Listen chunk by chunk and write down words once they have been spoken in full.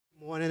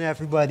Morning,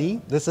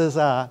 everybody. This is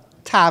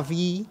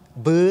Taavi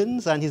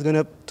Burns, and he's going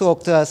to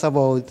talk to us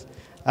about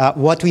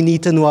what we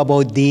need to know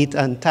about date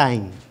and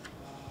time.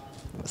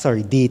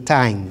 Sorry,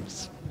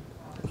 datetimes.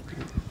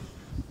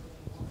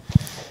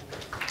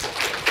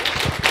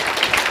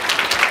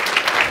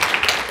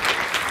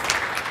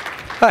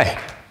 Hi.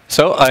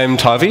 So I'm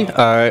Taavi.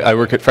 I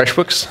work at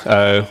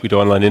FreshBooks. We do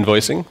online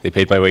invoicing. They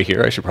paid my way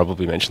here. I should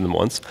probably mention them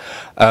once.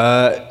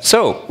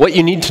 So what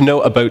you need to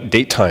know about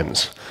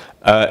datetimes.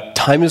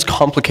 Time is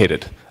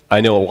complicated. I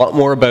know a lot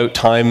more about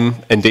time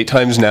and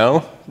datetimes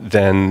now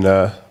than...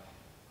 well,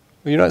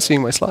 you're not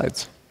seeing my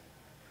slides.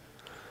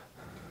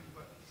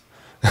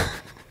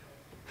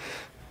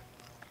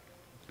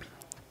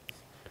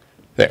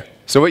 There.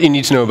 So what you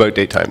need to know about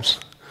datetimes.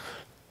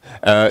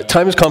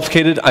 Time is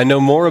complicated. I know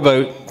more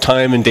about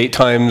time and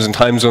datetimes and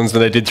time zones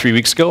than I did 3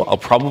 weeks ago. I'll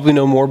probably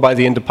know more by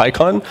the end of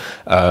PyCon.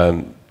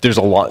 There's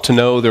a lot to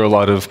know. There are a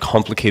lot of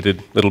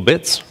complicated little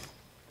bits.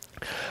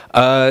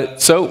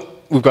 So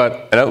we've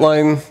got an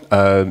outline,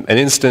 an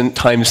instant,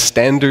 time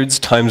standards,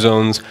 time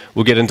zones.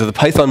 We'll get into the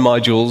Python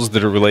modules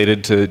that are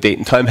related to date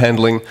and time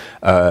handling,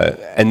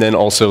 and then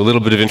also a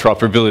little bit of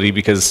interoperability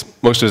because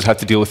most of us have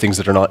to deal with things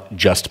that are not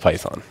just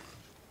Python.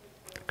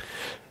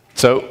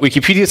 So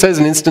Wikipedia says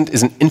an instant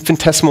is an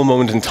infinitesimal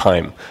moment in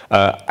time.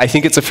 I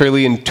think it's a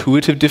fairly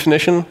intuitive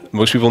definition.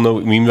 Most people know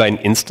what we mean by an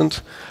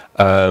instant.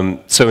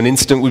 So an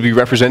instant would be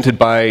represented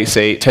by,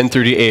 say,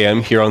 10:30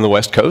 a.m. here on the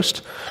West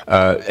Coast.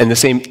 And the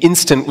same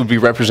instant would be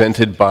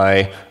represented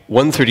by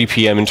 1:30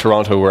 p.m. in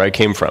Toronto, where I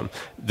came from.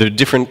 They're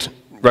different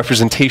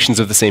representations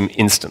of the same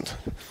instant.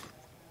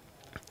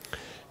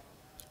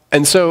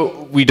 And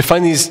so we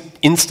define these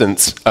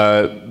instants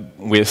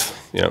with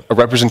a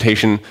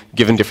representation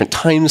given different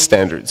time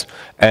standards.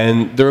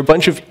 And there are a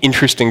bunch of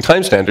interesting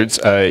time standards,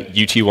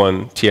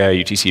 UT1,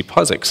 TI, UTC,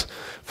 POSIX,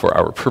 for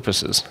our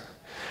purposes.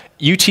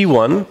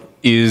 UT1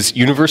 is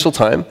universal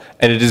time,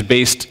 and it is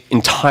based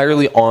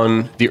entirely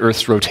on the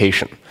Earth's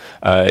rotation.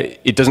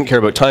 It doesn't care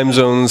about time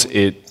zones.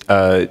 It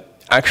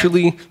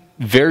actually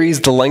varies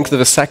the length of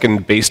a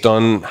second based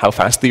on how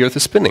fast the Earth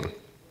is spinning.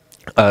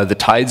 The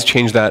tides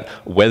change that,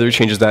 weather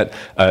changes that,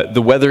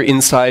 the weather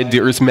inside the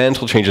Earth's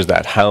mantle changes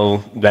that,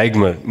 how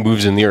magma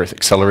moves in the Earth,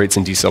 accelerates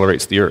and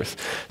decelerates the Earth.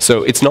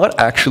 So it's not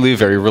actually a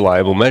very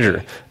reliable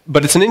measure,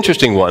 but it's an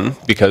interesting one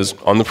because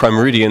on the prime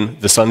meridian,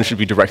 the sun should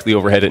be directly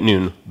overhead at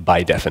noon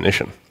by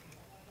definition.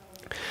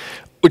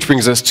 Which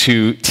brings us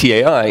to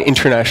TAI,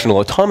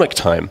 International Atomic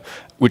Time,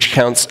 which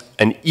counts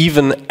an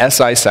even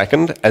SI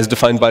second as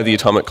defined by the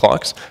atomic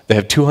clocks. They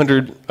have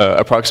 200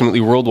 approximately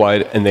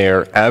worldwide, and they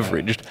are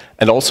averaged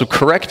and also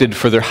corrected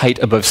for their height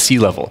above sea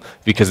level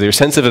because they're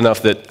sensitive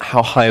enough that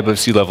how high above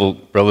sea level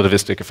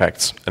relativistic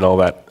effects and all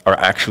that are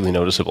actually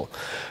noticeable.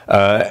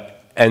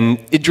 And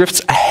it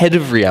drifts ahead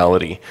of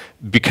reality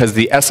because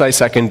the SI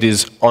second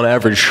is on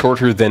average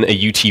shorter than a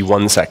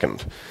UT1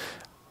 second.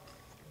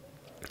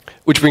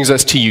 Which brings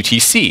us to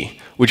UTC,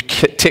 which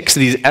ticks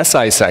these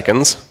SI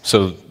seconds,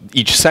 so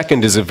each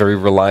second is a very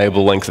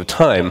reliable length of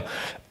time,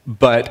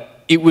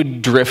 but it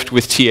would drift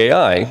with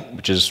TAI,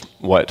 which is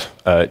what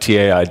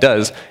TAI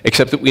does,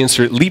 except that we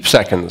insert leap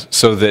seconds,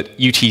 so that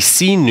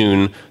UTC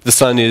noon, the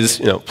sun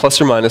is plus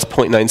or minus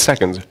 0.9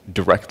 seconds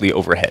directly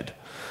overhead.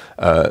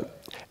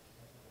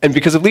 And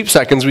because of leap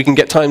seconds, we can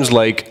get times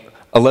like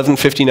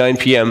 11:59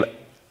 p.m.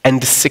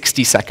 and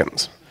 60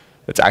 seconds.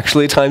 It's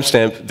actually a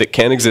timestamp that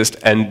can exist,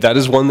 and that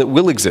is one that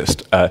will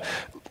exist.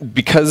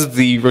 Because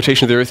the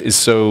rotation of the Earth is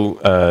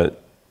so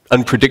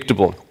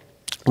unpredictable,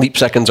 leap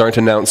seconds aren't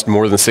announced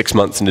more than 6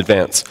 months in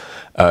advance.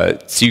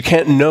 So you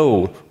can't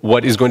know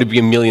what is going to be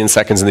a million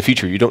seconds in the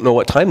future. You don't know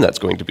what time that's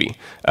going to be,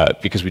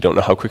 because we don't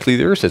know how quickly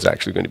the Earth is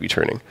actually going to be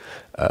turning.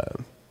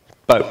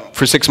 But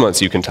for 6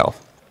 months, you can tell.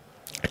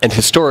 And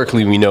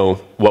historically, we know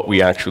what we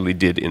actually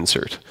did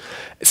insert.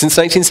 Since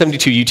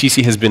 1972,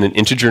 UTC has been an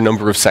integer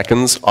number of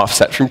seconds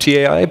offset from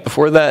TAI.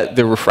 Before that,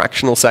 there were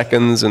fractional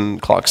seconds and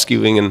clock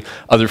skewing and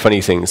other funny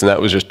things, and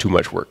that was just too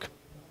much work.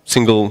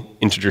 Single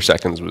integer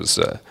seconds was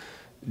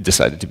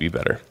decided to be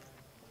better.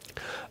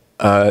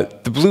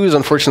 The blue is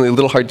unfortunately a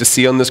little hard to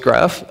see on this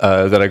graph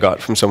that I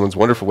got from someone's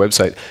wonderful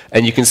website.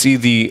 And you can see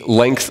the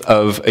length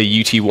of a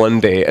UT1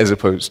 day as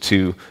opposed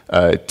to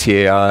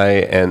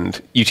TAI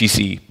and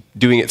UTC,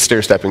 doing it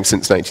stair-stepping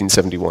since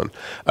 1971.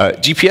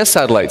 GPS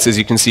satellites, as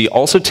you can see,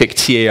 also tick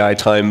TAI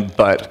time,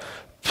 but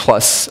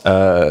plus,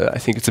 I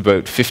think it's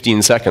about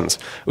 15 seconds,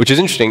 which is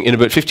interesting. In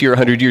about 50 or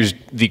 100 years,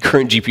 the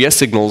current GPS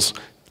signal's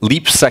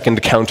leap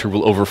second counter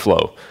will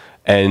overflow.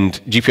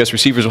 And GPS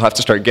receivers will have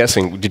to start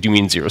guessing, did you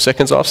mean 0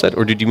 seconds offset,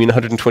 or did you mean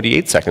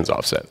 128 seconds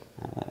offset?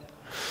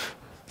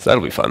 So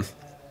that'll be fun.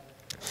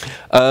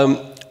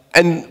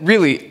 And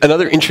really,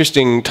 another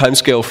interesting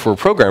timescale for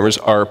programmers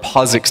are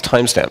POSIX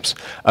timestamps.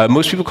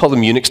 Most people call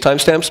them Unix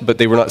timestamps, but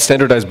they were not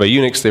standardized by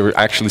Unix. They were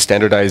actually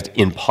standardized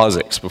in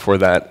POSIX. Before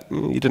that,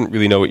 you didn't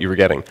really know what you were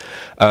getting.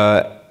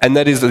 And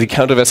that is the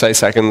count of SI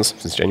seconds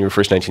since January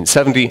 1st,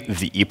 1970,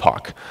 the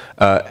epoch.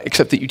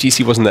 Except that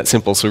UTC wasn't that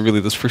simple, so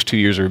really those first 2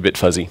 years are a bit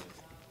fuzzy.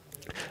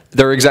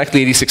 There are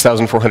exactly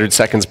 86,400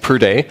 seconds per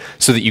day,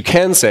 so that you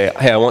can say,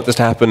 hey, I want this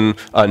to happen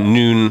on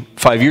noon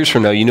 5 years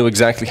from now. You know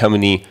exactly how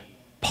many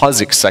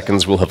POSIX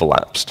seconds will have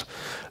elapsed.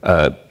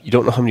 You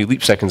don't know how many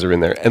leap seconds are in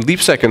there. And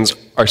leap seconds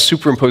are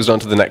superimposed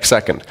onto the next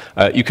second.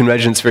 You can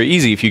imagine it's very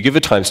easy if you give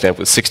a timestamp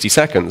with 60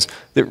 seconds,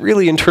 that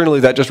really internally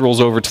that just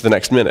rolls over to the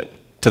next minute,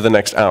 to the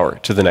next hour,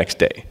 to the next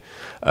day,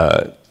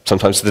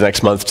 sometimes to the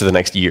next month, to the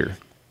next year.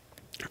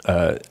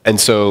 And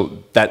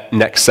so that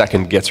next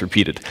second gets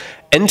repeated.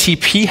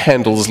 NTP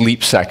handles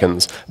leap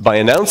seconds by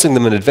announcing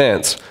them in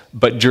advance,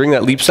 but during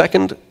that leap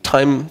second,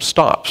 time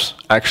stops,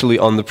 actually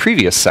on the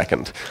previous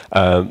second.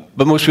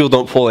 But most people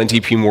don't pull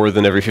NTP more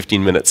than every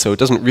 15 minutes, so it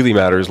doesn't really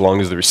matter as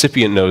long as the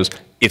recipient knows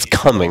it's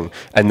coming,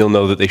 and they'll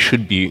know that they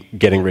should be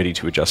getting ready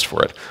to adjust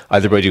for it,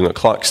 either by doing a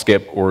clock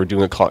skip or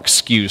doing a clock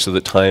skew so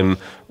that time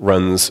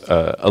runs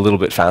a little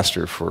bit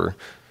faster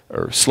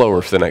or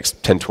slower for the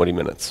next 10, 20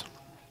 minutes.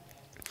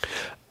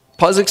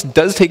 POSIX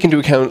does take into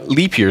account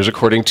leap years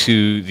according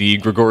to the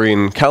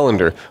Gregorian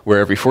calendar, where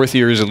every 4th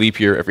year is a leap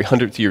year, every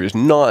 100th year is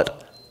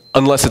not,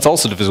 unless it's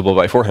also divisible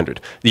by 400.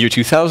 The year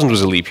 2000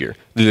 was a leap year.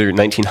 The year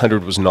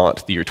 1900 was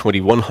not. The year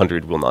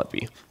 2100 will not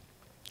be.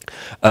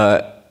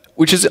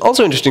 Which is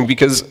also interesting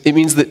because it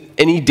means that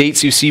any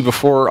dates you see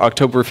before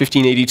October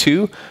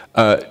 1582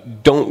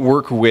 don't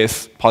work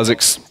with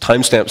POSIX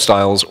timestamp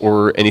styles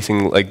or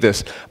anything like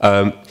this.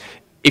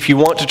 If you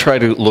want to try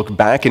to look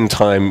back in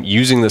time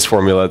using this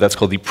formula, that's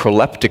called the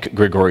proleptic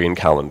Gregorian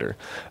calendar.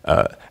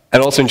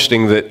 And also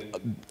interesting that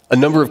a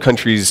number of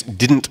countries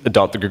didn't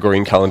adopt the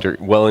Gregorian calendar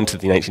well into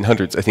the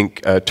 1900s. I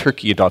think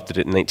Turkey adopted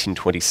it in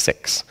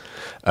 1926.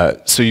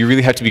 So you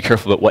really have to be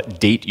careful about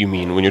what date you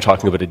mean when you're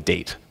talking about a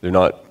date. They're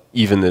not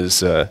even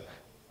as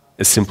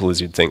simple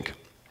as you'd think.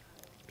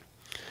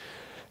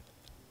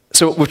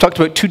 So we've talked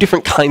about 2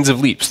 different kinds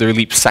of leaps. There are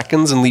leap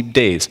seconds and leap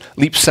days.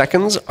 Leap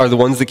seconds are the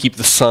ones that keep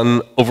the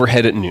sun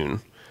overhead at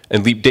noon.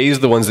 And leap days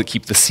are the ones that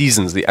keep the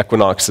seasons, the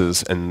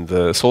equinoxes and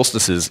the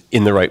solstices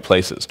in the right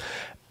places.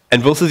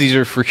 And both of these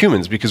are for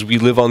humans because we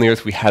live on the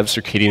Earth, we have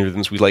circadian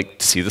rhythms. We like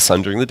to see the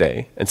sun during the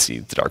day and see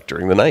the dark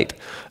during the night.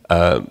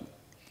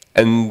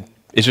 And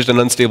it's just an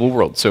unstable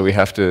world, so we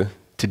have to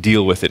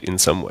deal with it in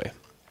some way.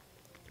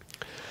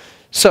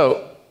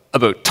 So,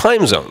 about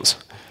time zones.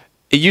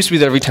 It used to be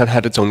that every town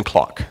had its own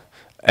clock,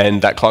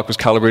 and that clock was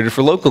calibrated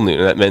for local noon,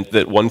 and that meant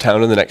that one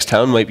town and the next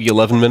town might be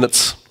 11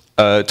 minutes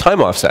time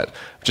offset,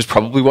 which is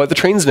probably why the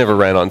trains never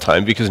ran on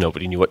time, because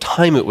nobody knew what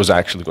time it was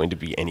actually going to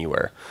be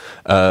anywhere.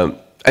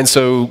 And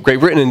so Great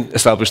Britain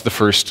established the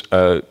first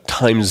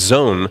time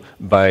zone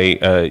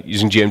by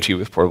using GMT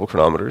with portable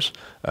chronometers,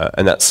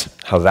 and that's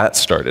how that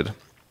started.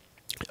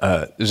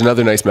 There's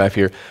another nice map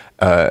here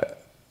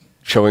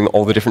showing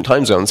all the different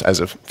time zones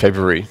as of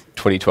February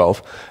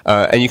 2012.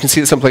 And you can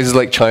see that some places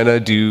like China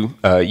do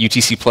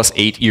UTC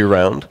 +8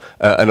 year-round,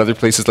 and other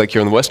places like here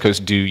on the West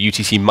Coast do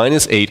UTC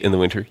 -8 in the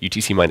winter,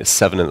 UTC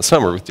 -7 in the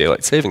summer with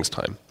daylight savings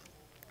time.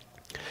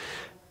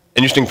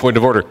 Interesting point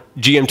of order,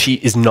 GMT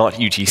is not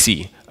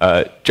UTC.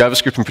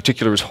 JavaScript in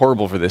particular is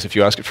horrible for this. If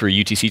you ask it for a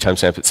UTC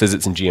timestamp, it says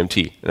it's in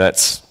GMT. And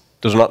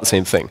those are not the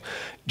same thing.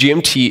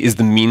 GMT is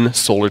the mean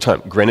solar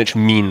time, Greenwich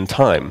Mean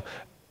Time,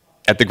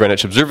 at the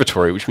Greenwich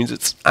Observatory, which means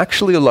it's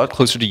actually a lot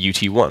closer to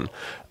UT1.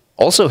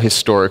 Also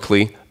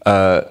historically,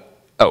 and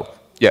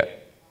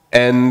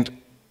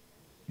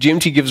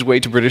GMT gives way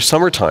to British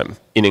summertime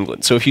in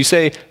England. So if you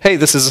say, hey,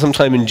 this is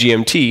sometime in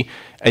GMT,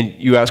 and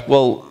you ask,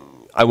 well,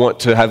 I want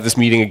to have this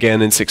meeting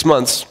again in 6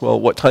 months, well,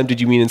 what time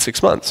did you mean in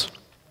 6 months?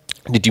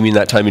 Did you mean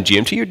that time in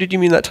GMT, or did you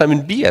mean that time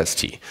in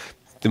BST?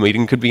 The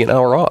meeting could be an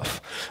hour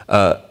off.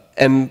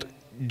 And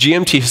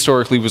GMT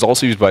historically was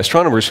also used by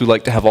astronomers who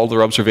like to have all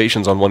their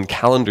observations on one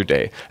calendar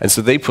day. And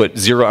so they put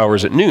 0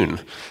 hours at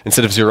noon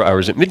instead of 0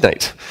 hours at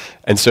midnight.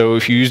 And so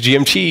if you use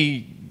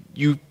GMT,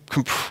 you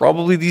can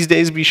probably these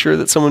days be sure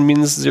that someone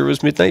means 0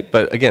 is midnight.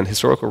 But again,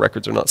 historical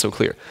records are not so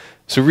clear.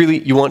 So really,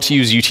 you want to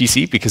use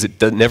UTC because it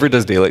never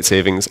does daylight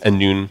savings, and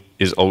noon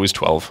is always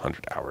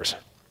 1200 hours.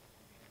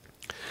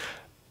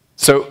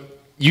 So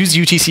use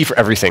UTC for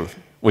everything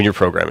when you're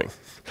programming.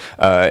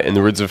 In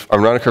the words of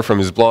Armronacher from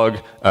his blog,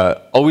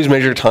 always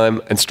measure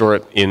time and store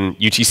it in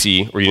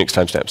UTC or Unix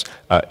timestamps.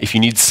 If you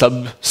need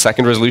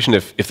sub-second resolution,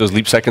 if those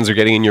leap seconds are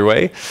getting in your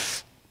way,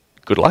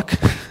 good luck.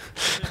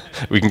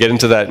 We can get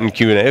into that in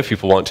Q&A if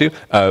people want to.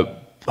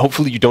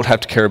 Hopefully you don't have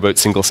to care about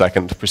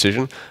single-second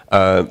precision.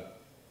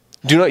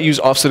 Do not use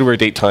offset-aware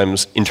date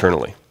times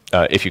internally.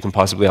 If you can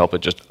possibly help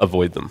it, just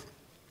avoid them.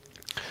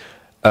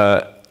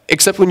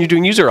 Except when you're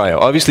doing user I/O.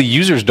 Obviously,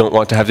 users don't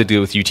want to have to deal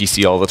with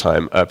UTC all the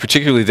time.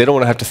 Particularly, they don't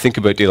want to have to think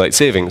about daylight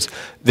savings.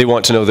 They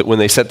want to know that when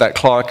they set that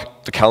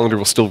clock, the calendar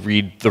will still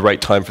read the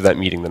right time for that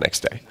meeting the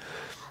next day.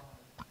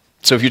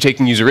 So if you're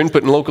taking user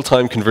input in local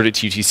time, convert it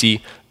to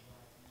UTC.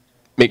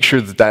 Make sure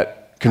that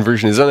that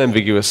conversion is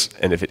unambiguous,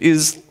 and if it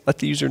is, let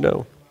the user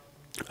know.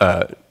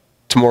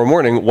 Tomorrow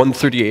morning,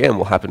 1:30 a.m.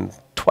 will happen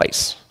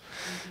twice.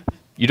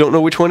 you don't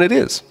know which one it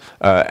is.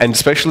 And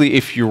especially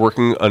if you're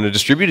working on a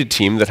distributed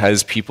team that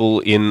has people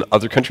in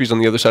other countries on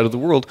the other side of the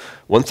world,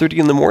 1:30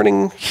 in the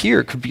morning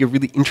here could be a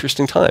really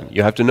interesting time.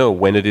 You have to know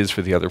when it is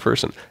for the other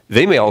person.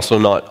 They may also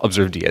not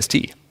observe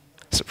DST.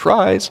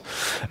 Surprise.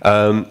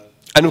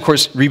 And of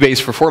course,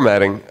 rebase for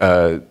formatting.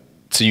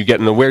 So you get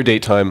an aware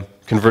date time,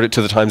 convert it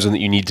to the time zone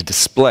that you need to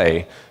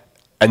display,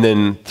 and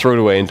then throw it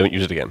away and don't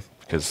use it again,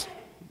 because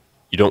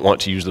you don't want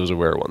to use those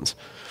aware ones.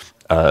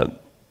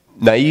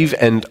 Naive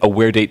and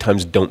aware date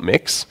times don't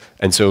mix,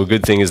 and so a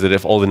good thing is that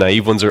if all the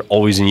naive ones are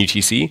always in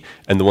UTC,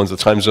 and the ones with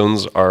time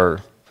zones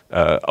are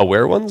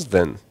aware ones,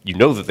 then you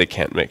know that they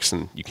can't mix,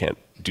 and you can't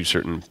do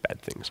certain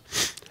bad things.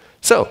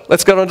 So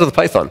let's get on to the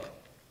Python.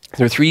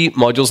 There are 3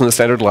 modules in the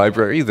standard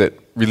library that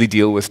really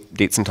deal with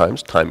dates and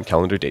times, time,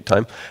 calendar, date,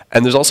 time.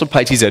 And there's also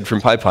PyTZ from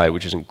PyPy,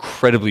 which is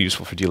incredibly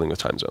useful for dealing with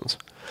time zones.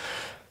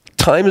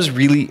 Time is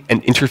really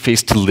an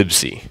interface to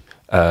libc.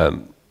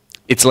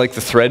 It's like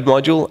the thread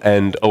module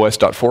and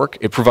os.fork.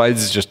 It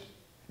provides just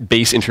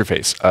base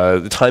interface.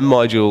 The time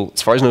module,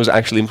 as far as I know, is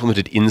actually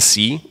implemented in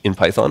C in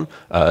Python.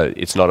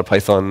 It's not a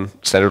Python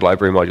standard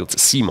library module, it's a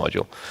C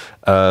module.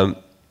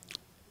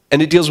 And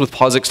it deals with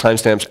POSIX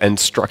timestamps and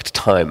struct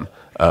time.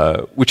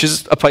 Which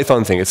is a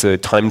Python thing. It's a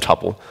time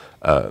tuple,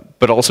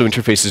 but also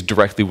interfaces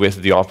directly with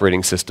the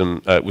operating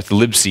system, with the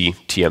libc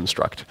tm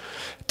struct.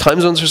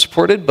 Time zones are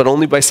supported, but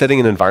only by setting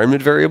an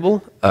environment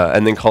variable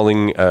and then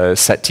calling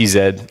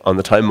setTZ on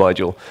the time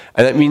module.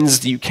 And that means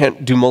that you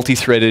can't do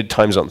multi-threaded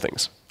time zone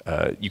things.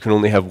 You can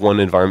only have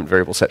one environment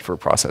variable set for a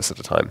process at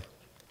a time.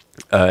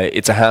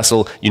 It's a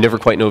hassle. You never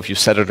quite know if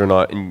you've set it or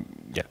not, and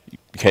yeah, you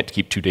can't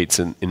keep 2 dates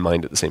in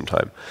mind at the same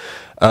time.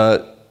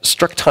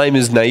 Struct time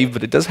is naive,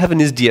 but it does have an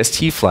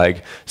isDST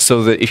flag,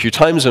 so that if your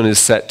time zone is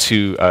set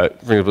to,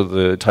 for example,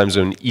 the time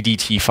zone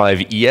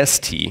EDT5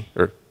 EST,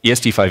 or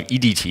EST5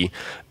 EDT,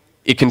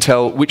 it can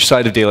tell which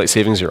side of daylight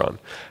savings you're on.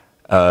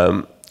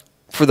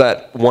 For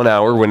that 1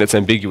 hour when it's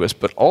ambiguous,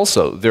 but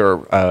also there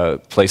are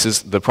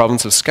places, the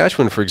province of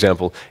Saskatchewan, for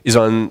example, is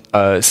on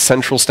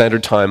Central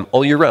Standard Time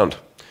all year round.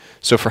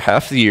 So for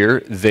half the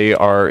year, they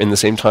are in the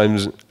same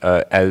times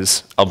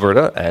as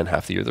Alberta, and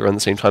half the year they're on the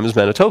same time as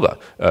Manitoba,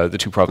 the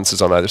 2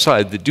 provinces on either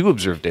side that do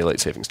observe daylight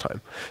savings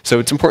time. So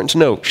it's important to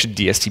know, should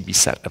DST be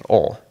set at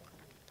all?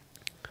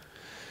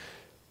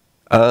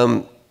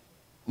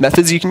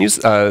 Methods you can use,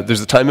 there's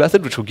the time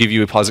method, which will give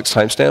you a POSIX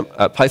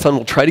timestamp. Python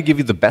will try to give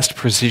you the best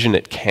precision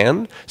it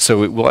can,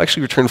 so it will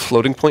actually return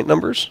floating point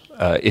numbers,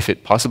 if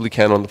it possibly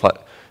can on the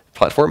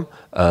platform.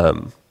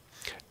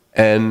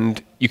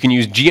 And you can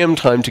use GM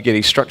time to get a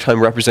struct time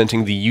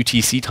representing the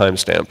UTC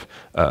timestamp,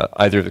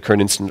 either the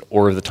current instant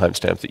or the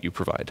timestamp that you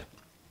provide.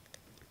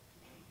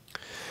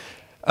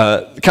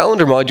 The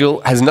calendar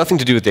module has nothing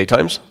to do with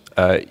datetimes.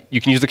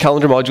 You can use the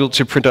calendar module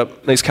to print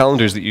up nice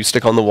calendars that you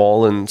stick on the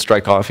wall and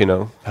strike off, you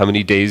know, how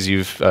many days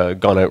you've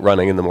gone out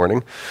running in the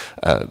morning.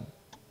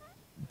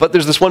 But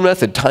there's this one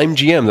method,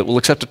 timegm, that will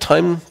accept a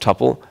time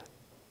tuple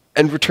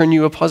and return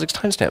you a POSIX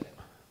timestamp.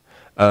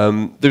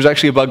 There's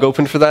actually a bug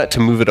open for that to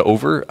move it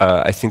over.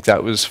 I think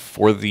that was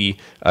for the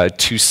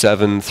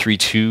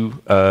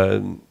 2732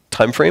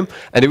 time frame,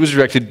 and it was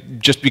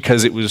rejected just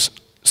because it was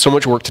so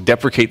much work to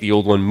deprecate the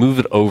old one, move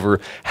it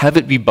over, have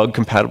it be bug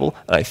compatible.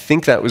 And I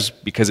think that was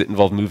because it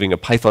involved moving a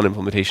Python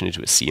implementation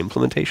into a C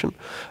implementation.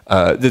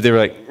 That they were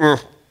like,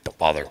 don't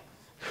bother.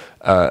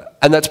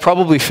 And that's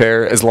probably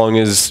fair as long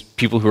as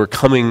people who are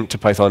coming to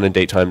Python in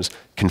datetimes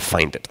can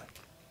find it.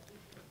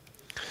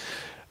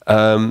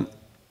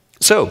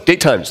 So,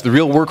 datetimes, the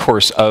real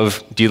workhorse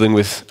of dealing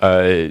with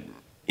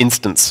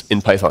instance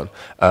in Python.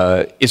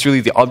 It's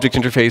really the object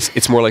interface.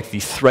 It's more like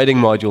the threading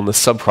module and the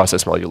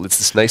subprocess module. It's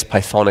this nice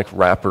Pythonic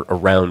wrapper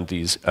around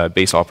these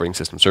base operating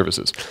system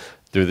services.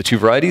 There are the 2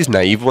 varieties,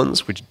 naive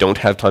ones, which don't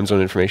have time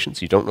zone information,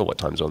 so you don't know what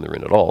time zone they're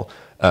in at all,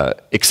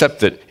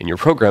 except that in your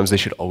programs, they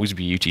should always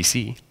be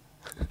UTC.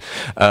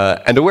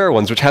 And aware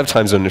ones, which have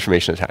time zone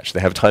information attached. They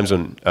have a time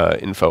zone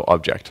info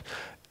object.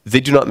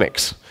 They do not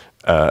mix,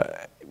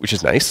 which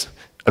is nice.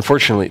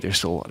 Unfortunately, there's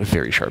still a lot of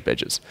very sharp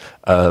edges.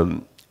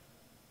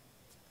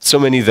 So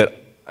many that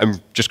I'm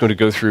just going to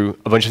go through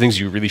a bunch of things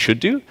you really should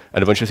do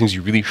and a bunch of things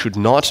you really should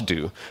not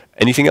do.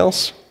 Anything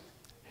else?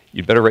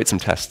 You'd better write some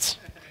tests.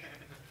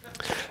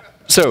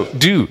 So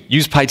do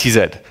use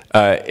PyTZ.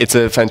 It's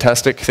a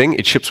fantastic thing.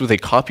 It ships with a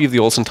copy of the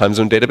Olson time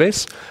zone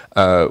database,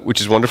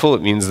 which is wonderful.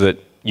 It means that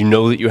you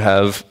know that you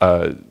have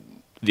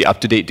the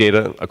up-to-date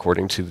data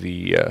according to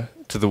the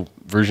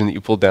version that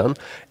you pulled down.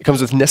 It comes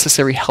with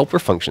necessary helper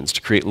functions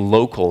to create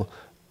local,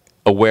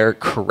 aware,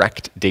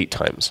 correct date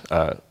times.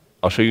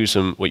 I'll show you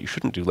what you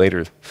shouldn't do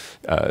later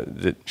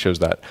that shows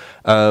that.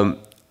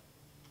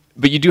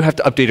 But you do have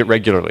to update it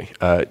regularly.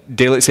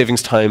 Daylight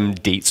savings time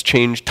dates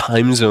change,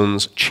 time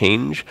zones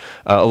change.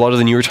 A lot of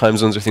the newer time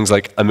zones are things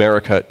like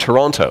America,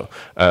 Toronto,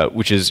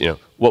 which is,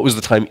 what was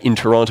the time in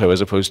Toronto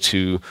as opposed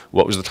to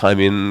what was the time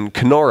in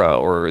Kenora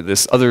or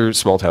this other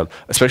small town.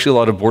 Especially a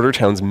lot of border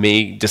towns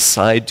may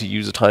decide to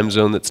use a time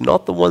zone that's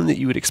not the one that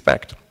you would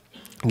expect,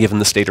 given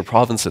the state or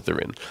province that they're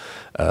in.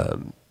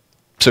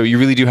 So you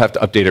really do have to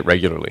update it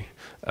regularly.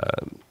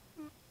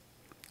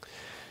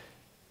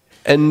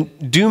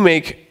 And do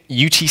make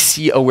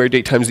UTC-aware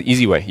datetimes the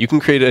easy way. You can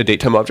create a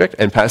datetime object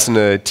and pass in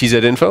a TZ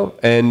info,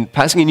 and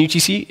passing in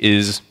UTC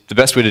is the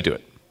best way to do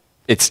it.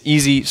 It's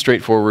easy,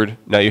 straightforward.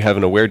 Now you have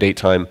an aware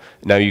datetime.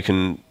 Now you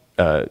can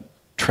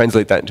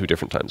translate that into a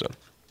different time zone.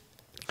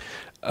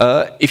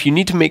 If you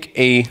need to make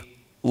a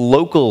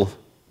local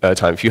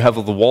time, if you have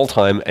the wall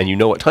time and you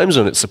know what time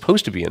zone it's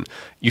supposed to be in,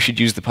 you should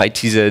use the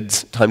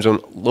PyTZ's time zone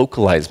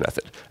localize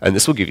method. And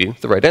this will give you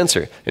the right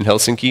answer. In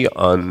Helsinki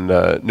on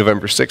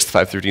November 6th,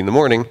 5:30 in the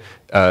morning,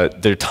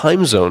 their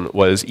time zone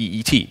was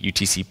EET,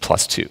 UTC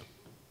 +2.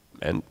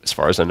 And as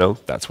far as I know,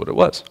 that's what it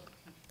was.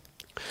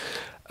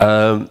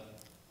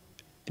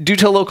 Do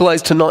tell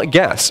localize to not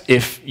guess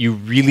if you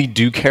really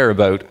do care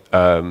about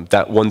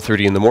that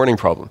 1:30 in the morning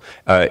problem.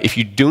 If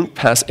you don't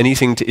pass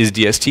anything to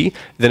isDST,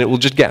 then it will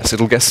just guess.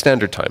 It'll guess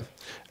standard time.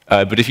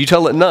 But if you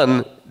tell it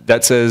none,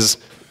 that says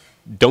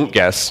don't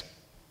guess,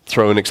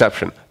 throw an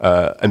exception.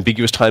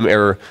 Ambiguous time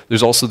error.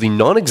 There's also the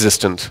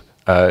non-existent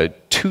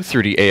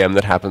 2:30 a.m.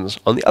 that happens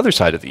on the other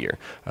side of the year.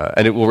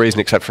 And it will raise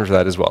an exception for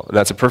that as well. And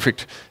that's a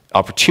perfect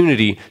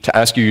opportunity to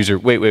ask your user,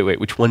 wait,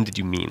 which one did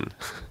you mean?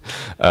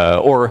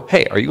 Or,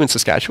 hey, are you in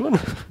Saskatchewan?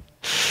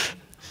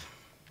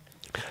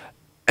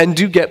 And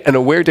do get an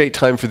aware date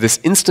time for this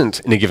instant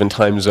in a given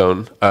time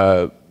zone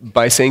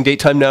by saying date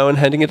time now and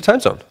handing it a time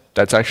zone.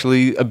 That's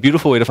actually a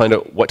beautiful way to find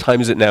out what time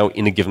is it now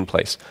in a given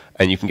place.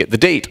 And you can get the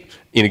date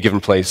in a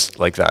given place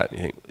like that. You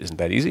think, isn't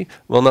that easy?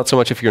 Well, not so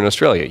much if you're in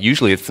Australia.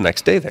 Usually it's the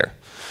next day there.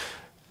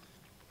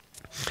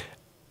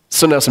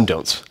 So now some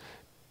don'ts.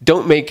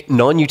 Don't make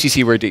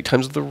non-UTC aware date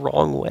times the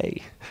wrong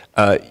way.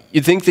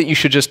 You'd think that you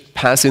should just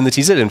pass in the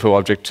TZ info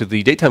object to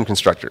the datetime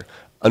constructor.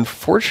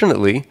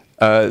 Unfortunately,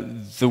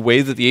 the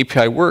way that the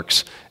API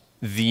works,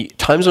 the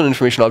time zone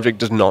information object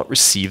does not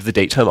receive the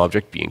datetime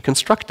object being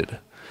constructed.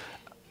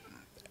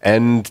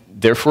 And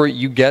therefore,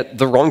 you get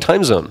the wrong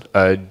time zone.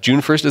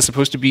 June 1st is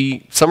supposed to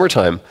be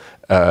summertime.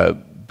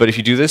 But if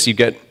you do this, you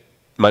get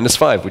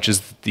 -5, which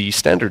is the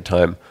standard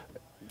time.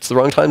 It's the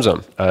wrong time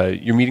zone.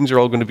 Your meetings are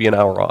all going to be an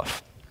hour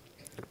off.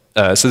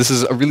 So this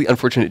is a really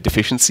unfortunate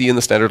deficiency in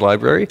the standard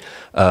library.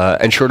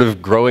 And short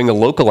of growing a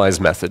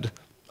localized method,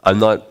 I'm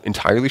not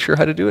entirely sure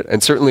how to do it.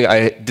 And certainly,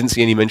 I didn't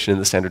see any mention in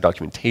the standard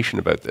documentation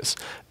about this.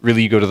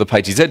 Really, you go to the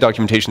PyTZ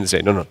documentation and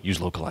say, no,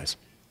 use localize.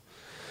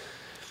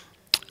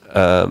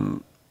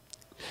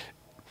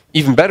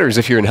 Even better is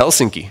if you're in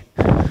Helsinki.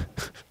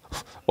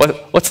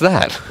 What's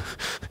that?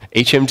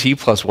 HMT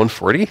plus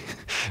 140?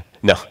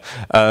 No.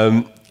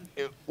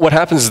 What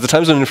happens is the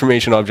time zone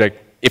information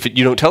object, if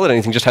you don't tell it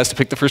anything, just has to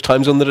pick the first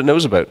time zone that it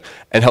knows about.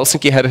 And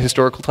Helsinki had a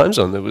historical time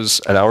zone that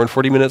was an hour and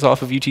 40 minutes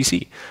off of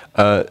UTC.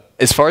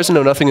 As far as I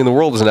know, nothing in the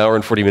world is an hour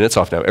and 40 minutes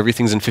off now.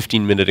 Everything's in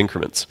 15-minute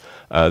increments.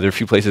 There are a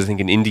few places, I think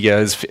in India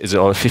is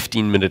on a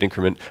 15-minute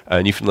increment.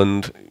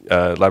 Newfoundland,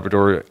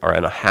 Labrador are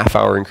in a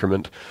half-hour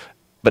increment.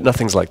 But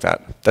nothing's like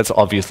that. That's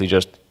obviously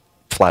just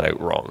flat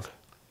out wrong.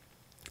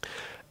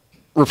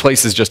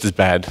 Replace is just as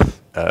bad.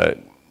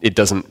 It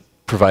doesn't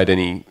provide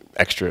any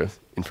extra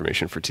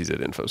information for TZ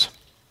infos.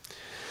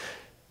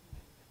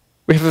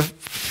 We have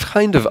a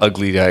kind of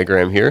ugly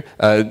diagram here.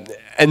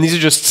 And these are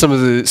just some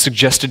of the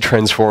suggested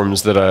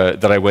transforms that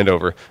I went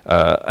over.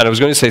 And I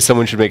was going to say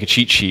someone should make a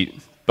cheat sheet,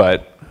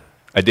 but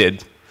I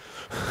did.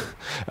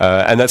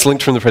 And that's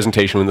linked from the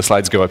presentation. When the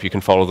slides go up, you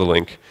can follow the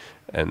link.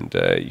 And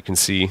you can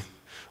see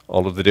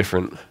all of the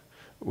different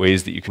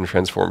ways that you can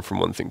transform from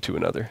one thing to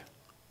another.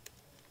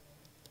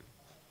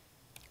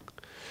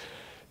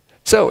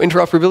 So,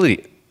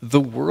 interoperability. The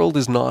world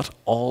is not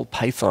all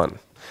Python.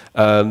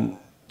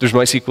 There's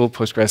MySQL,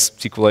 Postgres,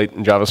 SQLite,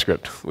 and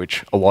JavaScript,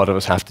 which a lot of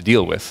us have to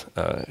deal with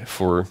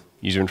for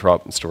user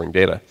interop and storing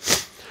data.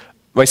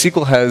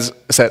 MySQL has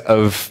a set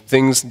of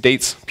things,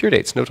 dates, pure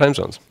dates, no time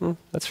zones.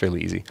 That's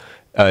fairly easy.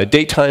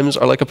 Date times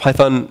are like a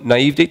Python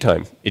naive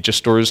datetime. It just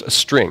stores a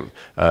string.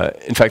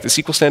 In fact, the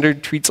SQL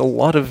standard treats a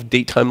lot of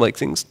datetime-like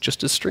things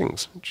just as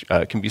strings, which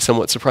can be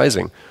somewhat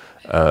surprising.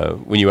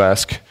 When you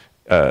ask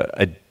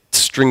a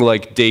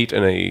string-like date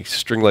and a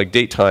string-like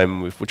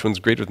datetime, which one's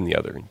greater than the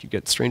other, you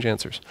get strange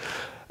answers.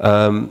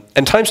 And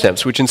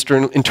timestamps, which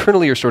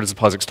internally are stored as a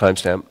POSIX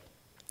timestamp,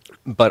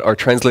 but are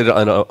translated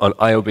on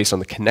I/O based on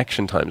the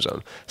connection time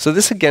zone. So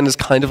this, again, is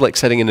kind of like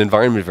setting an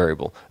environment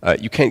variable.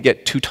 You can't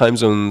get 2 time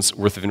zones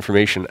worth of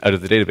information out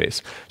of the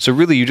database. So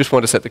really, you just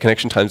want to set the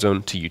connection time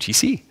zone to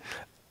UTC.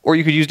 Or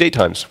you could use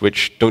datetimes,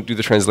 which don't do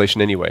the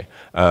translation anyway.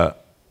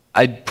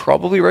 I'd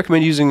probably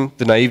recommend using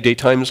the naive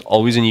datetimes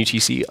always in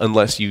UTC,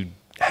 unless you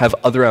have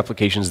other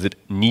applications that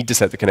need to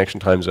set the connection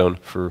time zone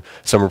for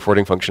some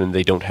reporting function and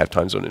they don't have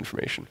time zone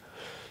information.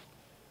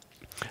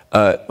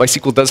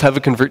 MySQL does have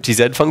a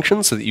convert_tz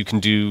function so that you can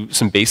do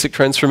some basic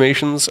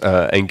transformations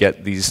and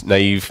get these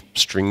naive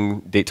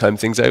string datetime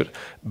things out.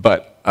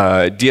 But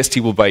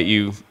DST will bite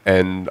you,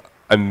 and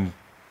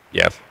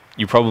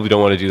you probably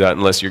don't want to do that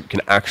unless you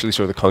can actually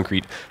store the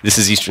concrete. This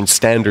is Eastern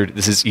Standard.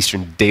 This is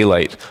Eastern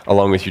Daylight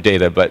along with your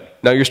data. But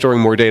now you're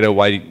storing more data.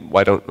 Why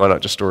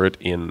not just store it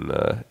in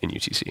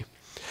UTC?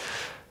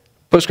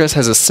 Postgres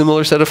has a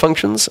similar set of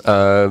functions,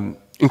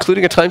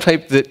 including a time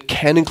type that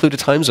can include a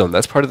time zone.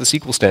 That's part of the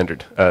SQL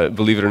standard,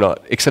 believe it or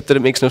not, except that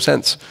it makes no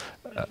sense.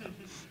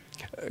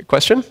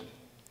 Question? That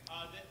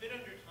bit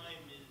under time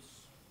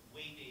is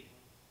way dated.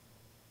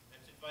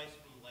 That's advice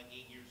from like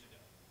 8 years ago.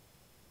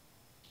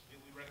 Do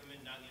we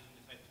recommend not using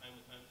the type time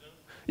with time zone?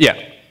 Yeah.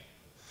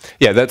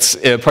 Yeah, that's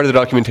part of the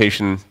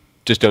documentation.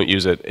 Just don't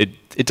use it.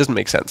 It doesn't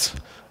make sense.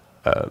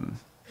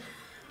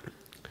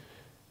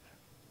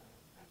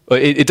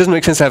 It doesn't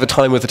make sense to have a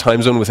time with a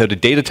time zone without a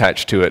date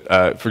attached to it.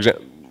 For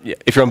example,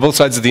 if you're on both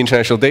sides of the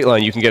international date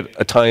line, you can get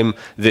a time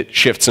that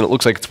shifts and it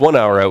looks like it's 1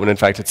 hour out when in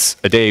fact it's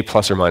a day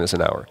plus or minus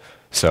an hour.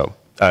 So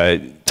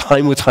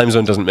time with time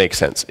zone doesn't make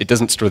sense. It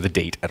doesn't store the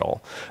date at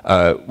all.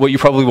 What you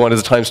probably want is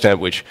a timestamp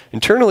which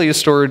internally is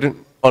stored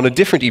on a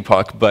different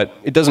epoch, but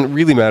it doesn't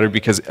really matter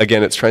because,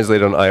 again, it's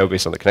translated on I/O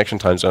based on the connection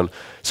time zone.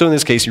 So in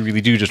this case, you really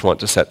do just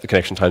want to set the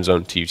connection time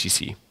zone to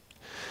UTC.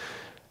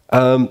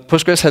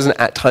 Postgres has an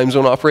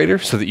 @timezone operator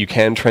so that you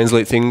can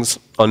translate things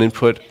on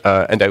input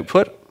and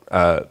output.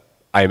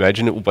 I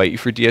imagine it will bite you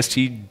for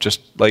DST just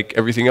like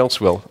everything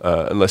else will,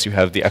 unless you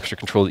have the extra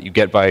control that you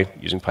get by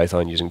using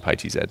Python, using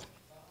PyTZ.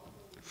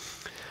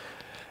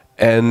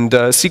 And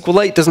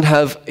SQLite doesn't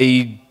have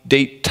a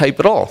date type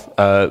at all,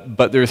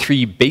 but there are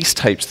 3 base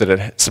types that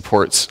it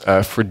supports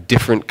for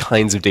different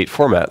kinds of date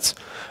formats.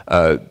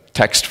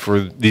 Text for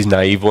these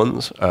naive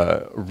ones,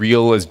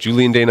 real as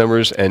Julian day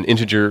numbers, and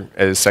integer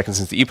as seconds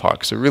since the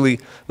epoch. So really,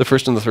 the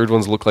first and the third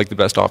ones look like the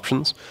best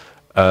options.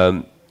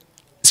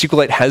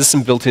 SQLite has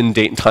some built-in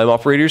date and time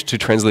operators to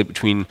translate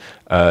between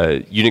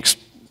Unix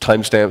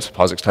timestamps,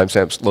 POSIX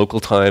timestamps,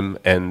 local time,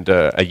 and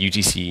a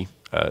UTC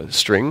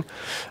string.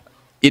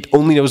 It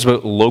only knows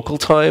about local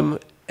time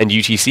and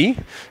UTC,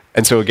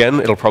 and so again,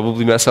 it'll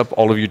probably mess up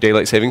all of your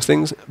daylight savings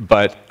things,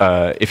 but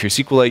if you're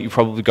SQLite, you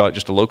probably got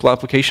just a local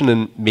application,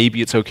 and maybe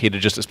it's okay to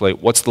just display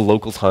what's the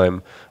local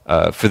time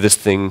for this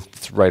thing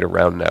that's right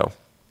around now.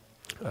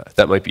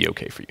 That might be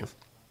okay for you.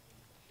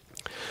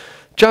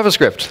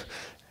 JavaScript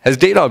has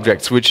date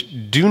objects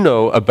which do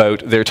know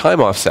about their time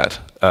offset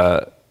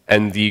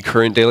and the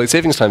current daylight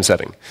savings time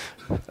setting.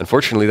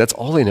 Unfortunately, that's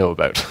all they know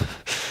about.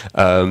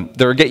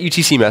 There are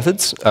getUTC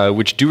methods,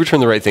 which do return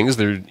the right things.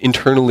 They're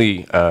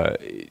internally,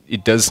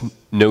 it does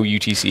know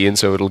UTC, and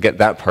so it'll get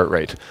that part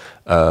right.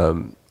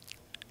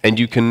 And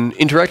you can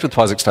interact with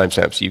POSIX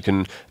timestamps. You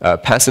can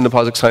pass in a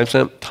POSIX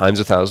timestamp times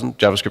 1,000.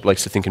 JavaScript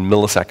likes to think in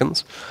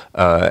milliseconds.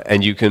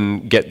 And you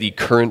can get the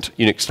current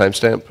Unix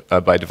timestamp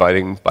by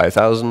dividing by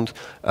 1,000.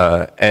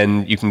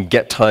 And you can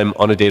get time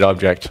on a date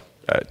object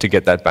to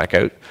get that back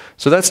out.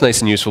 So that's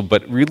nice and useful,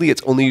 but really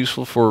it's only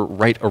useful for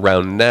right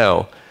around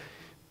now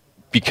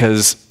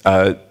because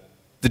the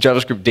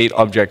JavaScript date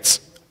objects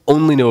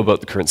only know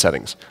about the current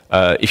settings.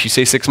 If you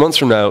say 6 months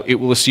from now, it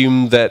will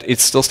assume that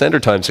it's still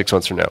standard time 6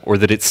 months from now, or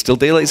that it's still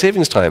daylight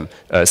savings time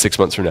 6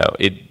 months from now.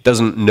 It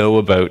doesn't know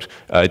about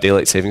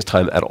daylight savings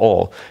time at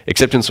all,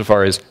 except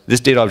insofar as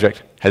this date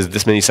object has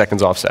this many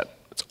seconds offset.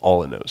 That's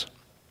all it knows.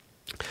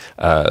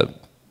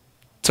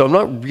 So I'm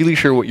not really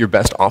sure what your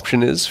best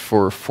option is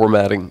for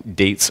formatting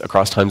dates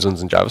across time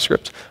zones in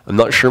JavaScript. I'm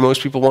not sure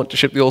most people want to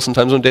ship the Olsen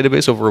time zone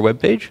database over a web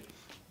page.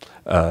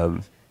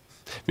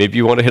 Maybe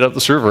you want to hit up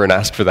the server and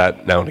ask for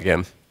that now and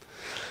again.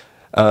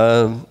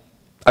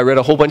 I read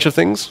a whole bunch of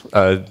things.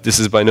 This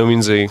is by no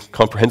means a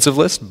comprehensive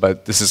list,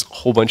 but this is a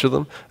whole bunch of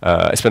them.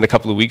 I spent a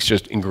couple of weeks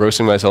just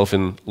engrossing myself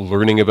in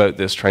learning about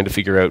this, trying to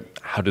figure out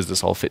how does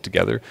this all fit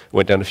together.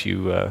 Went down a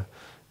few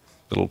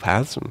little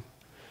paths, and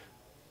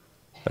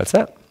that's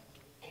that.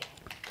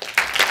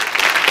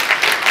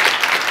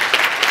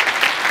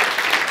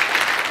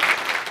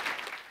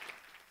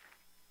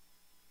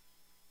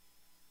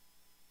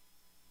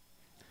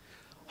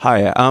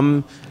 Hi,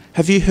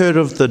 have you heard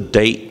of the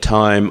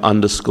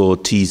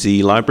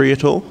datetime_tz library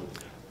at all?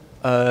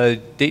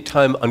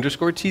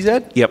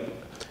 Datetime_tz? Yep.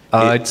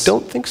 I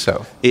don't think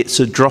so. It's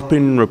a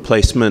drop-in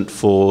replacement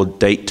for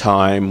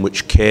datetime,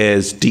 which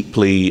cares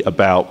deeply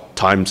about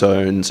time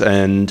zones,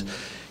 and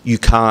you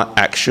can't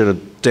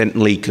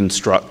accidentally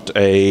construct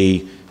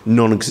a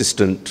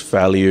non-existent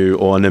value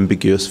or an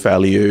ambiguous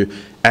value.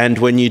 And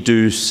when you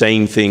do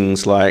saying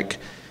things like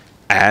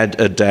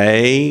add a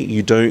day,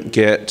 you don't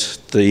get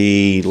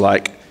the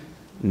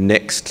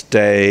next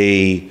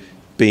day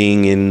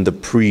being in the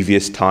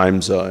previous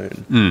time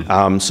zone.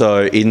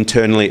 So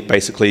internally it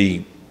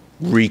basically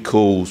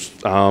recalls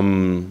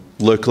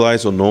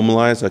localize or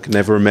normalize. I can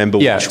never remember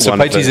which one. So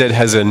PyTZ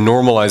has a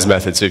normalize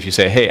method. So if you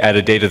say, hey, add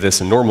a day to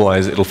this and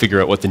normalize, it'll figure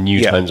out what the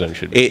new time zone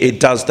should be. It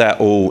does that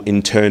all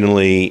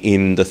internally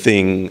in the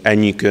thing,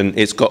 and you can.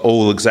 It's got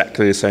all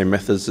exactly the same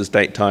methods as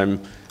datetime,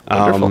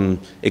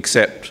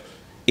 except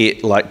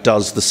it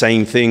does the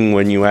same thing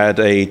when you add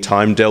a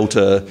time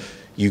delta.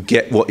 You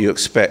get what you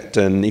expect,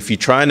 and if you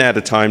try and add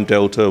a time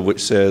delta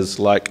which says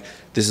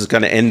this is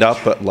going to end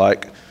up at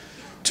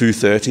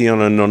 2:30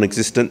 on a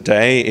non-existent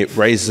day, it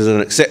raises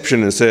an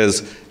exception and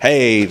says,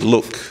 hey,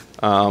 look,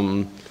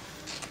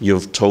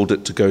 you've told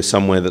it to go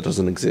somewhere that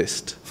doesn't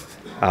exist.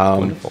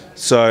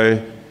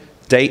 So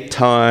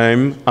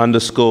datetime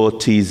underscore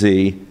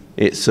TZ.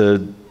 It's a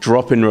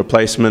drop-in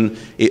replacement.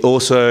 It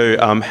also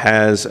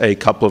has a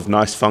couple of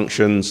nice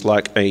functions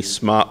like a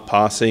smart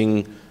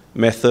parsing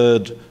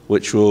method,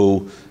 which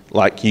will,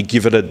 like, you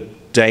give it a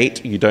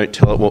date, you don't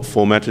tell it what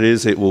format it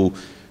is, it will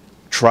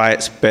try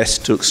its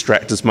best to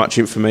extract as much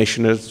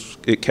information as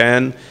it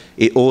can.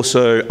 It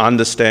also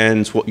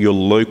understands what your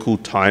local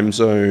time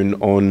zone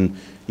on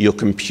your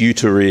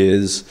computer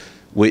is,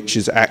 which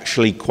is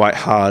actually quite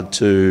hard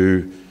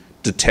to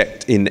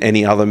detect in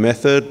any other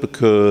method,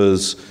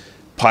 because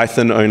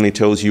Python only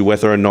tells you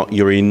whether or not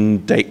you're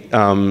in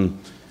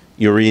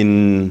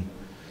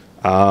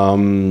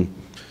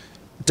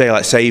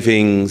daylight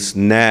savings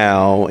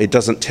now. It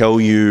doesn't tell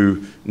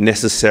you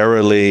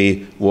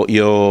necessarily what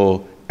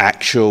your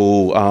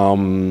actual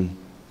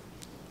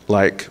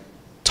like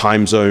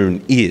time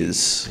zone is.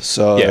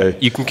 So yeah,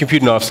 you can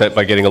compute an offset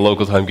by getting a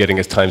local time, getting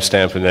a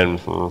timestamp, and then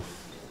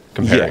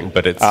comparing. Yeah.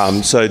 But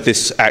it's so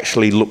this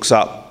actually looks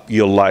up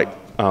your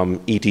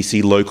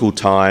etc local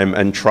time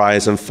and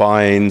tries and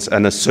finds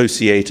an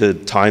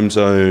associated time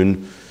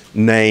zone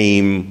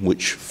name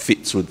which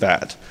fits with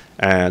that.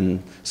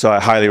 And so I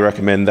highly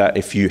recommend that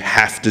if you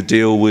have to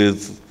deal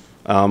with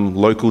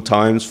local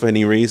times for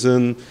any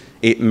reason.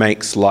 It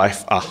makes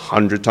life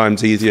 100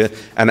 times easier,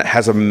 and it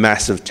has a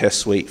massive test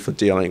suite for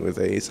dealing with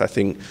these. I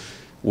think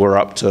we're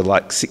up to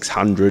like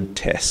 600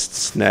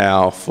 tests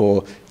now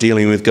for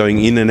dealing with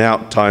going in and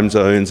out time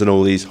zones and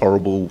all these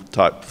horrible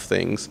type of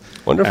things.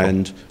 Wonderful.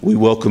 And we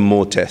welcome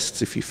more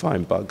tests if you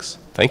find bugs.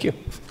 Thank you.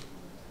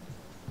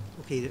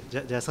 Okay,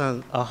 just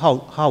a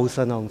house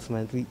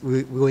announcement.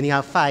 We only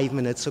have 5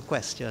 minutes for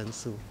questions,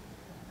 so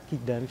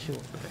keep them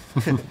short.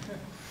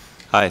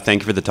 Hi,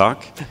 thank you for the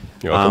talk.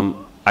 You're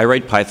welcome. I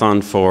write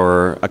Python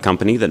for a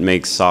company that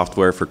makes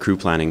software for crew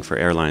planning for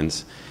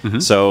airlines.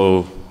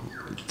 So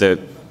the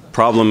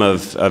problem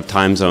of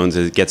time zones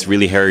is it gets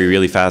really hairy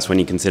really fast when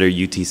you consider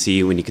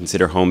UTC, when you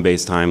consider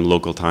home-based time,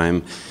 local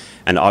time,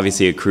 and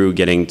obviously a crew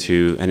getting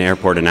to an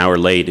airport an hour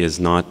late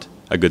is not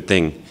a good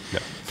thing. No.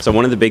 So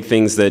one of the big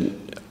things that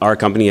our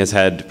company has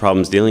had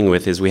problems dealing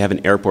with is we have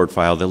an airport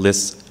file that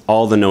lists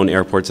all the known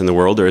airports in the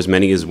world, or as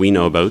many as we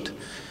know about,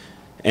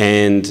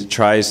 and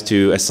tries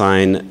to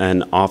assign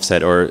an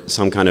offset or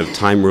some kind of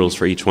time rules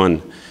for each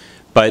one.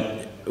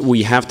 But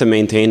we have to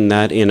maintain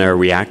that in a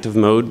reactive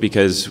mode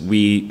because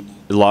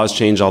laws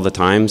change all the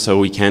time, so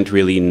we can't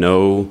really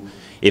know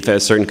if a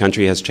certain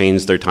country has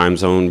changed their time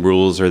zone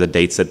rules or the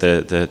dates that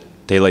the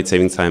daylight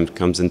savings time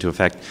comes into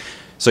effect.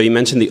 So you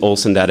mentioned the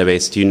Olsen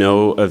database. Do you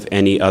know of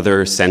any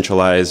other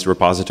centralized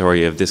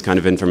repository of this kind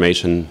of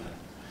information?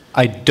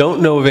 I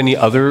don't know of any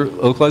other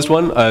localized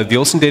one. The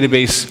Olsen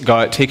database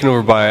got taken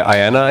over by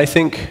IANA, I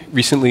think,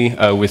 recently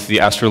with the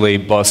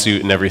Astrolabe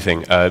lawsuit and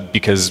everything,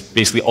 because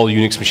basically all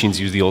Unix machines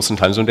use the Olsen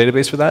time zone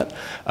database for that.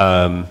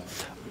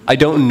 I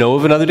don't know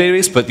of another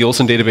database, but the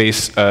Olsen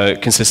database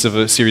consists of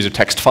a series of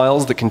text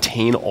files that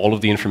contain all of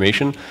the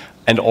information,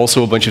 and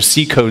also a bunch of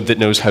C code that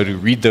knows how to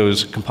read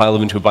those, compile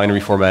them into a binary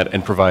format,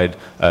 and provide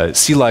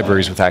C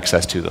libraries with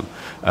access to them.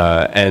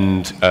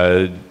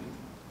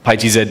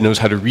 PyTZ knows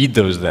how to read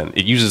those then.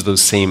 It uses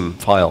those same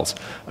files.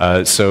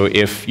 So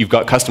if you've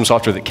got custom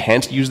software that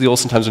can't use the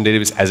Olsen time zone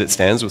database as it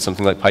stands with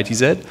something like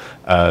PyTZ,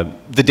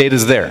 the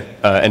data's there,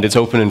 and it's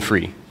open and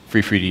free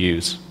to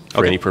use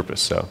for any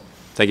purpose. So,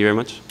 thank you very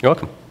much. You're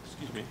welcome.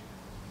 Excuse me.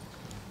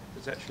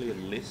 There's actually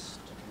a list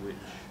which...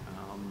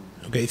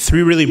 Okay,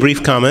 3 really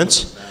brief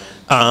comments.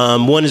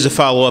 One is a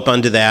follow-up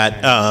onto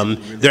that.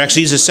 There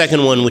actually is a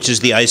second one, which is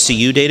the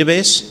ICU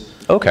database.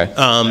 Okay.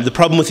 The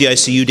problem with the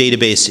ICU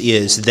database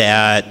is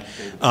that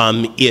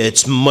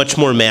it's much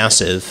more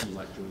massive,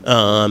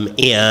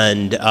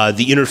 and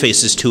the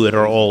interfaces to it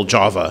are all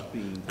Java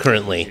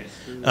currently,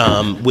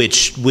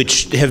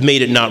 which have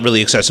made it not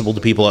really accessible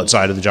to people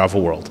outside of the Java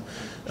world.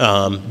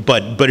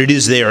 But it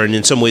is there, and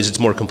in some ways it's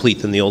more complete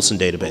than the Olsen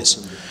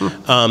database.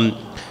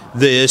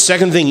 The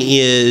second thing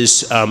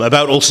is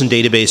about Olsen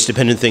database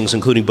dependent things,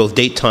 including both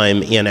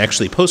datetime and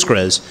actually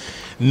Postgres.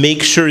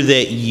 Make sure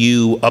that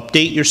you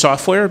update your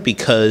software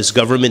because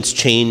governments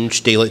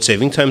change daylight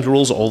saving time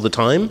rules all the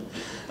time.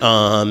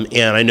 And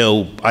I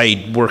know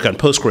I work on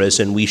Postgres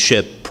and we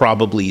ship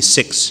probably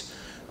 6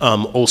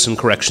 Olsen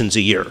corrections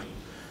a year.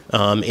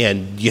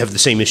 And you have the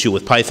same issue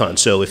with Python.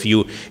 So if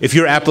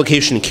your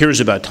application cares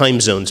about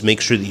time zones,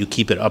 make sure that you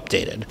keep it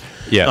updated.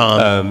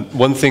 Yeah.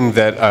 One thing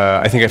that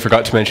I think I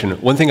forgot to mention,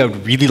 one thing I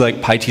would really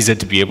like PyTZ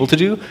to be able to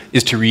do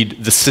is to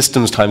read the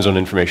system's time zone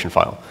information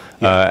file.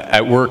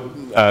 At work,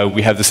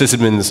 we have the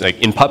sysadmins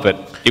in Puppet.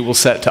 It will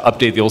set to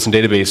update the Olsen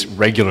database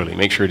regularly,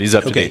 make sure it is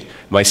up to date.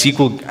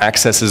 MySQL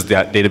accesses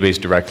that database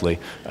directly,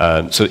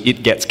 so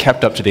it gets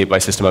kept up to date by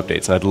system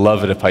updates. And I'd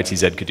love it if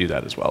PyTZ could do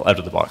that as well, out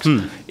of the box.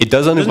 It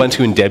does on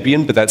Ubuntu and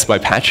Debian, but that's by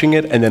patching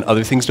it, and then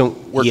other things don't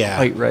work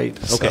quite right.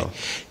 Okay. So.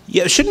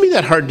 Yeah, it shouldn't be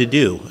that hard to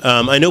do.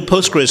 I know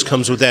Postgres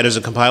comes with that as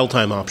a compile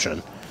time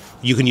option.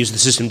 you can use the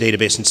system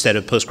database instead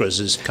of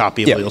Postgres'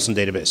 copy of the Wilson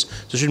database.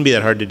 So it shouldn't be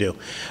that hard to do.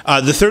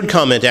 The third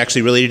comment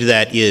actually related to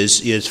that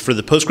is for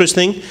the Postgres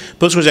thing.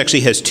 Postgres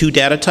actually has 2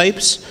 data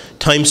types,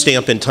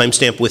 timestamp and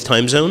timestamp with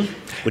time zone,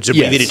 which is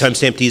abbreviated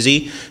timestamp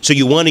TZ. So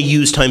you want to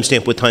use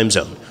timestamp with time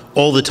zone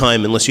all the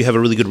time unless you have a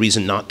really good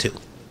reason not to.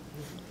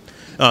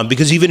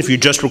 Because even if you're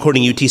just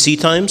recording UTC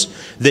times,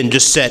 then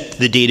just set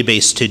the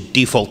database to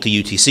default to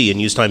UTC and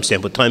use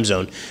timestamp with time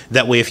zone.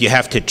 That way, if you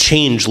have to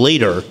change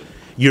later,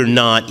 you're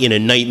not in a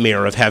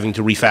nightmare of having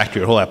to refactor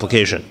your whole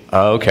application.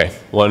 Okay,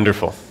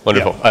 wonderful,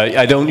 wonderful.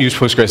 Yeah. I don't use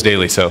Postgres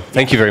daily, so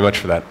thank you very much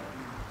for that.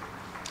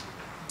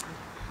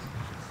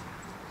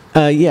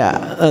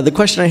 The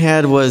question I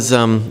had was,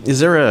 is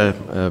there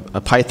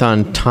a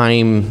Python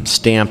time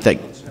stamp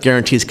that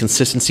guarantees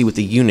consistency with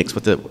the Unix,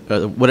 with the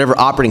whatever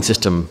operating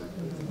system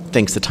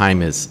thinks the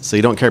time is? So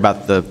you don't care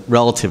about the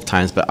relative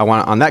times, but I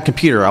want on that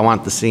computer, I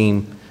want the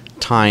same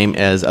time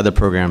as other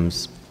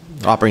programs,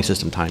 operating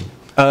system time.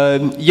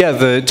 Yeah,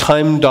 the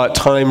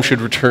time.time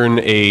should return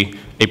a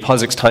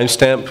POSIX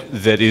timestamp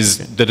that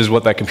is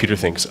what that computer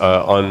thinks.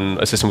 On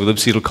a system with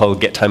libc, it'll call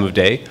get time of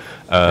day,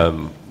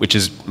 which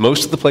is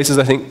most of the places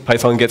I think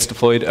Python gets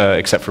deployed,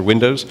 except for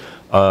Windows.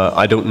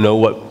 I don't know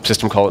what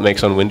system call it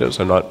makes on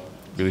Windows. I'm not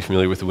really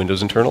familiar with the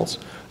Windows internals.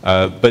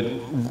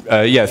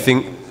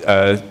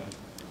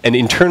 And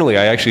internally,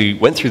 I actually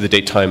went through the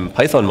datetime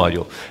Python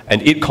module,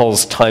 and it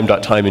calls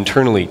time.time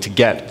internally to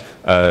get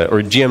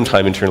or GM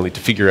time internally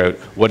to figure out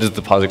what is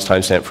the POSIX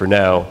timestamp for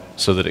now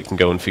so that it can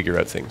go and figure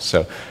out things.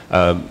 So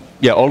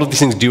yeah, all of these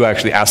things do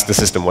actually ask the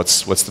system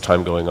what's the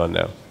time going on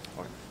now.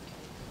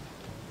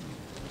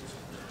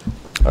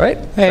 All right.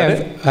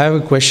 Hey, I have a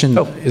question.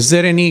 Oh. Is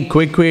there any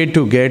quick way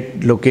to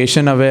get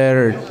location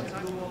aware?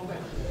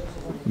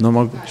 No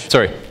more?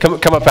 Sorry,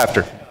 come up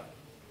after.